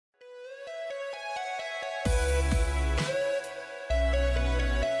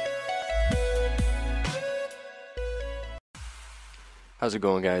How's it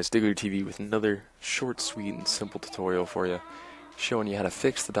going, guys? Diggler TV with another short, sweet, and simple tutorial for you, showing you how to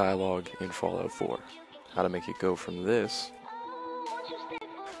fix the dialogue in Fallout 4. How to make it go from this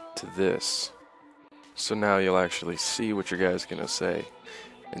to this. So now you'll actually see what your guy's gonna say,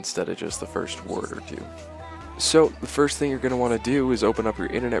 instead of just the first word or two. So, the first thing you're gonna want to do is open up your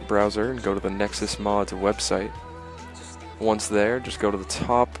internet browser and go to the Nexus Mods website. Once there, just go to the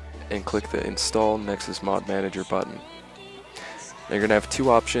top and click the Install Nexus Mod Manager button. Now you're going to have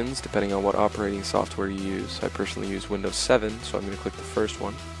two options depending on what operating software you use. I personally use Windows 7, so I'm going to click the first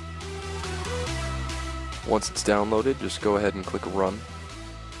one. Once it's downloaded, just go ahead and click Run.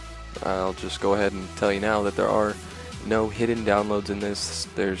 I'll just go ahead and tell you now that there are no hidden downloads in this.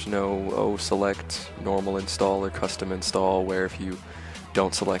 There's no select normal install or custom install, where if you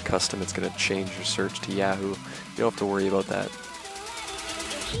don't select custom it's going to change your search to Yahoo. You don't have to worry about that.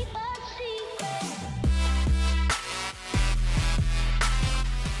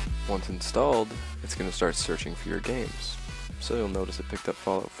 Once installed, it's going to start searching for your games. So you'll notice it picked up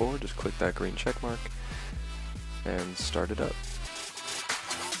Fallout 4, just click that green check mark and start it up.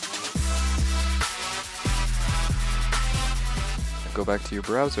 Now go back to your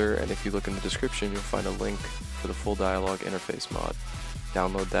browser, and if you look in the description you'll find a link for the full dialogue interface mod.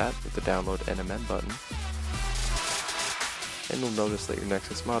 Download that with the download NMN button, and you'll notice that your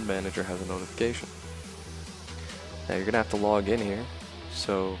Nexus Mod Manager has a notification. Now you're going to have to log in here.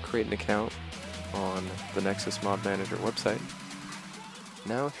 So create an account on the Nexus Mod Manager website.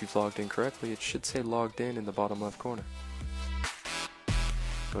 Now if you've logged in correctly, it should say logged in the bottom left corner.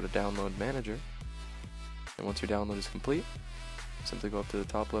 Go to Download Manager, and once your download is complete, simply go up to the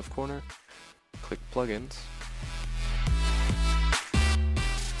top left corner, click Plugins,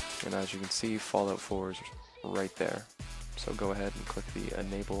 and as you can see, Fallout 4 is right there. So go ahead and click the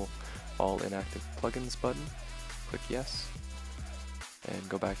Enable All Inactive Plugins button, click Yes, and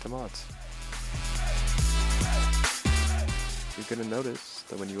go back to mods. You're going to notice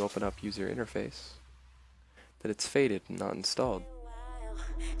that when you open up user interface that it's faded and not installed.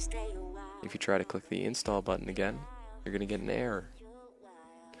 If you try to click the install button again, you're going to get an error.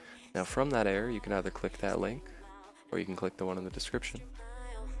 Now from that error you can either click that link or you can click the one in the description,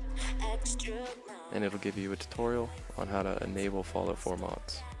 and it'll give you a tutorial on how to enable Fallout 4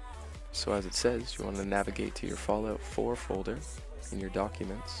 mods. So as it says, you want to navigate to your Fallout 4 folder in your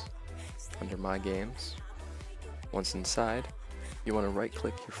documents under My Games. Once inside, you want to right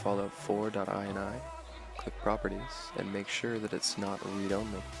click your Fallout 4.ini, click Properties, and make sure that it's not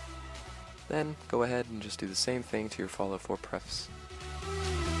read-only. Then go ahead and just do the same thing to your Fallout 4 prefs.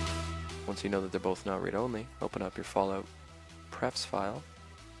 Once you know that they're both not read-only, open up your Fallout prefs file,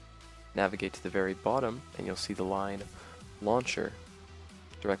 navigate to the very bottom, and you'll see the line Launcher.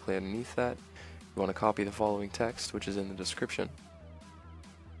 Directly underneath that, you want to copy the following text, which is in the description.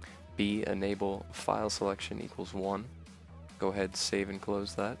 B enable file selection equals 1. Go ahead, save and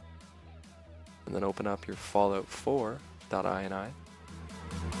close that, and then open up your Fallout 4.ini, and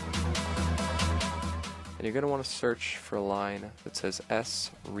you're going to want to search for a line that says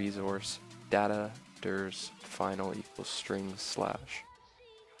S resource data ders final equals string slash,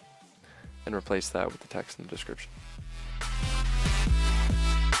 and replace that with the text in the description.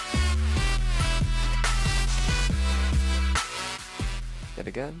 Yet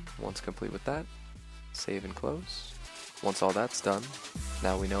again, once complete with that, save and close. Once all that's done,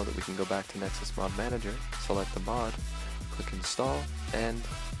 now we know that we can go back to Nexus Mod Manager, select the mod, click install, and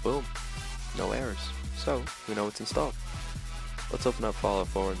boom, no errors. So, we know it's installed. Let's open up Fallout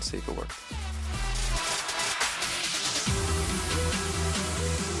 4 and see if it works.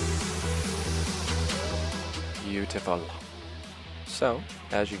 Beautiful. So,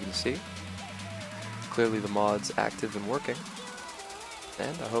 as you can see, clearly the mod's active and working.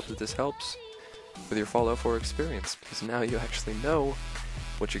 And I hope that this helps with your Fallout 4 experience, because now you actually know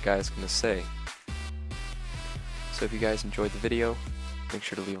what your guy's going to say. So if you guys enjoyed the video, make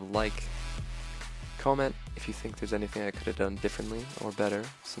sure to leave a like, comment if you think there's anything I could have done differently or better,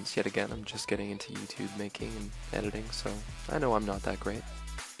 since yet again I'm just getting into YouTube making and editing, so I know I'm not that great.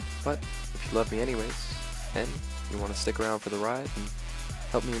 But if you love me anyways, and you want to stick around for the ride and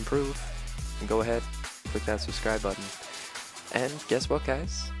help me improve, then go ahead, click that subscribe button. And guess what,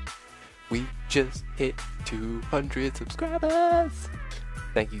 guys? We just hit 200 subscribers!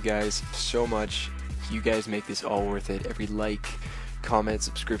 Thank you guys so much. You guys make this all worth it. Every like, comment,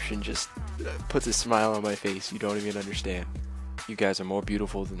 subscription just puts a smile on my face. You don't even understand. You guys are more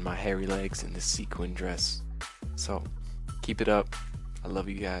beautiful than my hairy legs and this sequin dress. So, keep it up. I love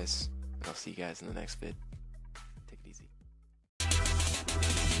you guys. And I'll see you guys in the next vid.